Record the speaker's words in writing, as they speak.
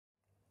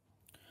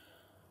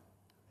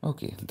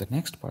Okay, the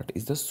next part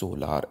is the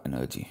solar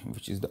energy,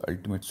 which is the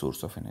ultimate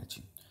source of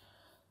energy.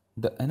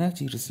 The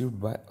energy received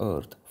by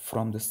Earth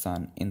from the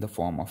sun in the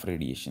form of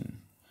radiation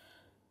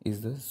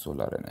is the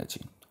solar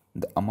energy.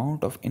 The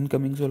amount of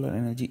incoming solar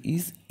energy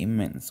is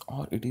immense,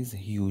 or it is a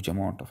huge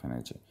amount of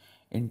energy.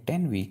 In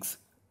 10 weeks,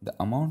 the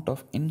amount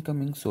of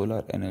incoming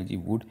solar energy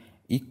would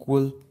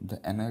equal the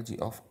energy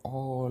of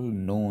all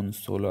known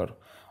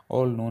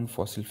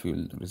fossil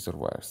fuel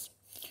reservoirs.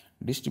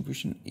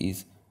 Distribution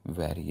is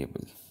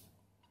variable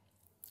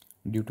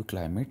due to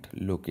climate,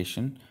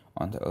 location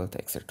on the earth,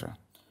 etc.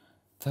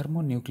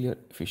 Thermonuclear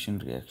fission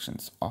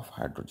reactions of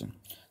hydrogen.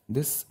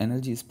 This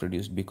energy is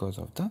produced because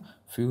of the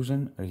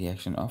fusion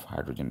reaction of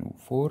hydrogen.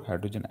 Four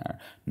hydrogen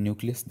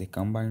nucleus they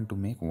combine to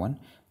make one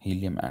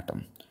helium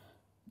atom.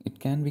 It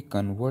can be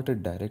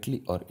converted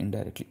directly or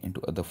indirectly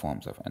into other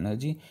forms of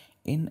energy.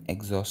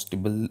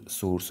 Inexhaustible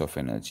source of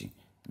energy.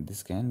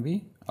 This can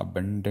be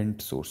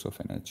abundant source of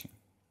energy.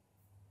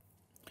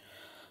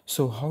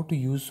 So how to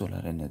use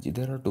solar energy?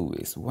 There are two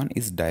ways. One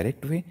is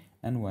direct way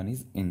and one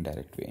is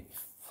indirect way.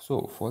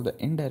 So for the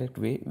indirect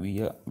way,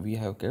 we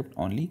have kept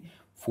only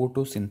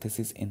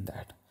photosynthesis in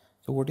that.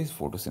 So what is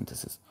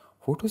photosynthesis?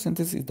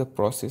 Photosynthesis is the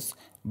process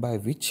by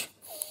which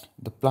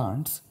the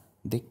plants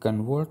they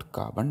convert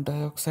carbon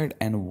dioxide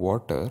and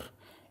water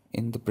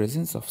in the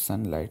presence of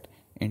sunlight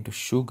into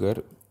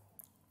sugar,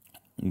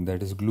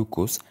 that is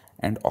glucose,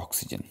 and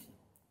oxygen.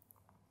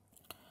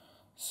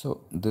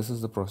 So this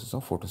is the process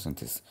of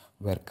photosynthesis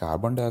where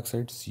carbon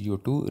dioxide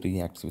CO2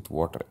 reacts with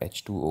water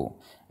H2O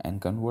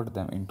and convert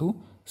them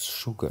into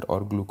sugar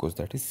or glucose,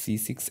 that is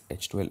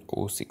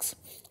C6H12O6,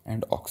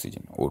 and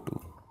oxygen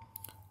O2.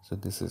 So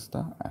this is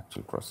the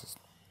actual process.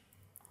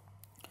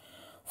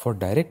 For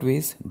direct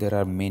ways there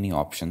are many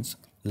options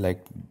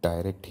like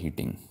direct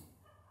heating.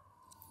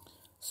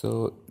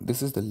 So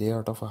this is the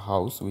layout of a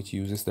house which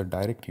uses the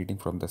direct heating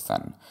from the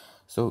sun.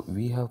 So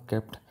we have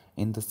kept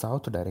in the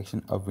south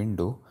direction a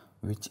window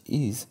which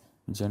is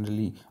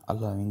generally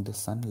allowing the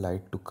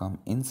sunlight to come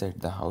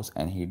inside the house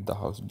and heat the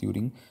house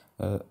during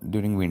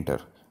winter.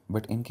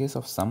 But in case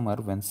of summer,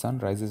 when sun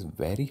rises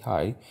very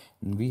high,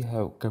 we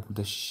have kept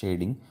the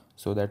shading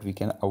so that we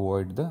can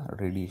avoid the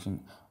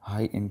radiation,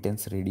 high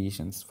intense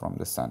radiations from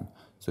the sun.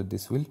 So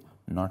this will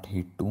not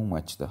heat too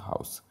much the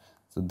house.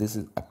 So this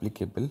is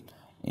applicable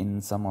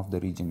in some of the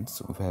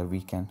regions where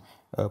we can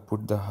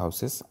put the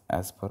houses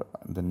as per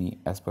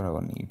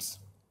our needs.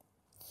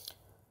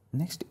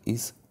 Next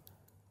is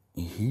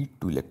heat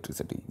to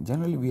electricity.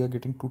 Generally we are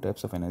getting two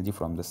types of energy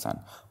from the sun.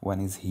 One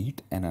is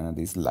heat and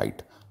another is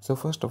light. So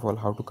first of all,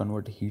 how to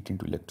convert heat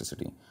into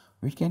electricity?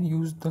 We can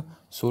use the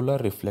solar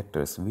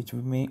reflectors which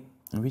may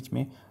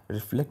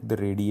reflect the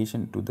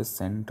radiation to the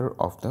center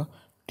of the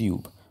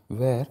tube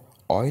where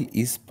oil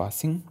is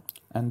passing,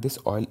 and this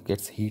oil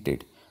gets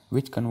heated,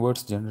 which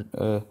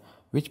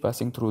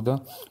passing through the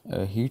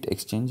heat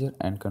exchanger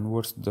and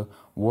converts the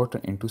water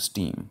into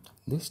steam.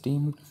 This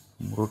steam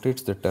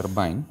rotates the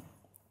turbine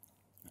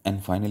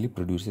and finally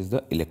produces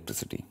the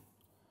electricity.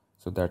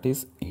 So that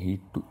is heat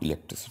to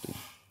electricity.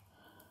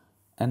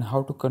 And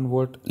how to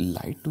convert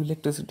light to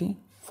electricity?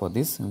 For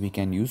this we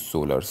can use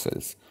solar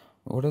cells.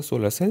 What are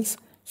solar cells?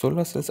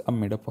 Solar cells are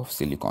made up of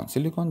silicon.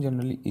 Silicon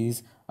generally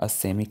is a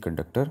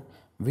semiconductor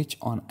which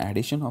on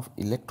addition of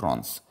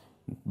electrons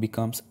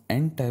becomes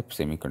n-type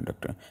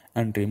semiconductor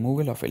and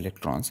removal of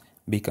electrons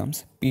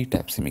becomes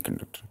p-type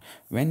semiconductor.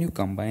 When you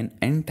combine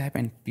n-type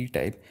and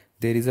p-type,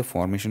 there is a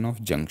formation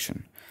of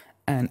junction,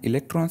 and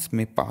electrons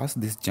may pass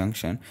this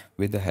junction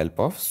with the help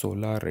of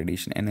solar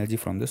radiation, energy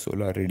from the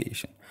solar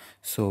radiation.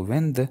 So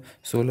when the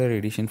solar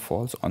radiation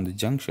falls on the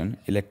junction,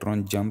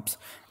 electron jumps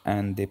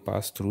and they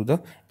pass through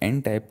the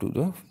n-type to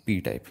the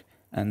p-type,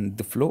 and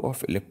the flow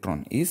of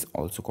electron is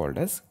also called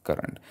as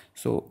current.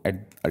 So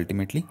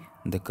ultimately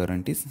the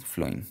current is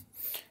flowing.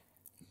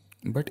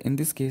 But in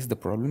this case the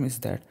problem is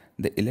that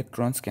the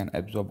electrons can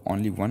absorb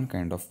only one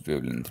kind of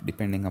wavelength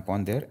depending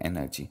upon their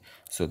energy,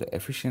 so the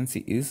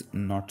efficiency is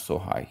not so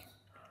high.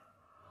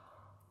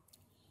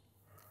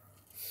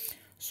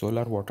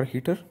 Solar water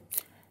heater.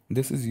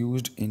 This is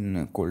used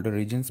in colder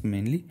regions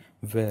mainly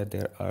where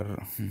there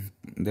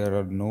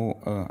are no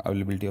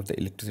availability of the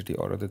electricity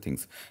or other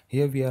things.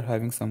 Here we are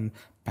having some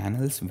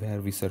panels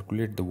where we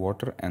circulate the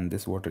water, and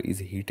this water is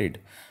heated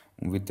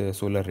with the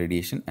solar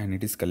radiation and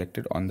it is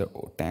collected on the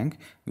tank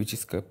which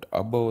is kept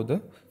above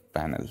the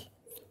panel.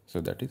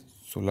 So that is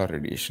solar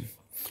radiation.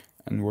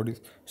 And what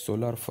is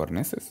solar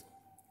furnaces?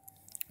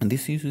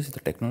 This uses the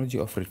technology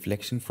of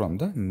reflection from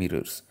the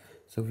mirrors.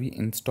 So we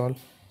install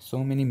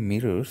so many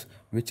mirrors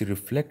which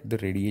reflect the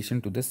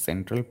radiation to the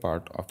central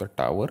part of the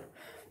tower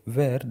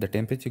where the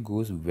temperature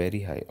goes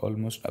very high,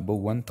 almost above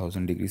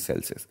 1000 degrees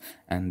Celsius,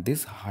 and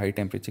this high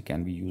temperature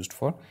can be used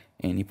for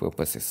any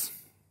purposes.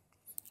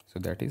 So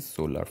that is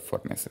solar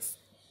furnaces.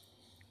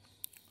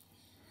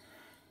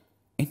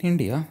 In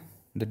India,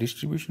 The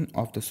distribution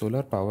of the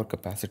solar power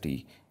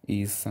capacity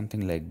is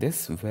something like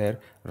this, where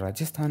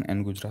Rajasthan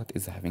and Gujarat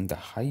is having the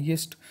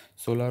highest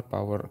solar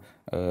power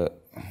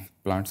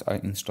plants are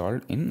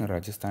installed in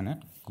Rajasthan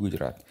and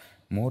Gujarat,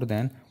 more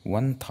than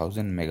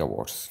 1000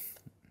 megawatts,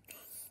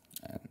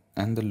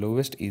 and the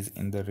lowest is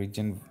in the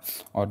region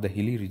or the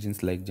hilly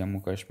regions like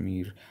Jammu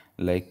Kashmir,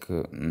 like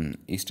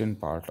eastern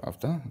part of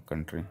the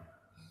country.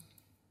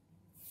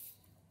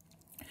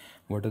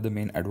 What are the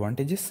main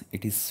advantages?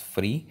 It is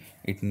free,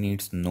 it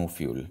needs no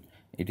fuel,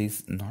 it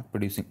is not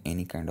producing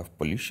any kind of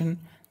pollution,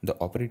 the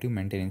operative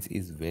maintenance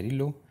is very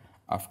low.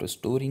 After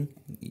storing,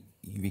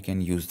 we can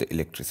use the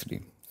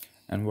electricity.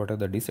 And what are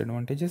the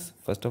disadvantages?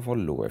 First of all,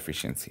 low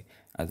efficiency,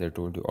 as I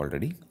told you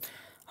already.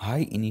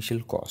 High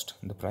initial cost,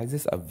 the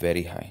prices are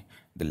very high.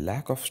 The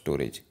lack of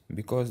storage,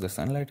 because the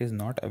sunlight is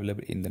not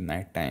available in the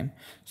night time,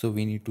 so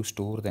we need to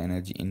store the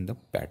energy in the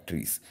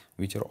batteries,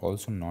 which are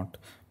also not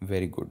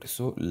very good.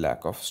 So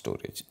lack of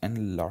storage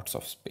and lots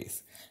of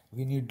space.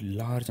 We need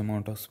large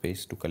amount of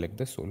space to collect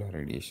the solar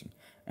radiation,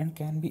 and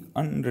can be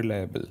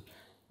unreliable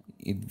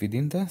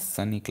within the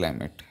sunny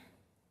climate.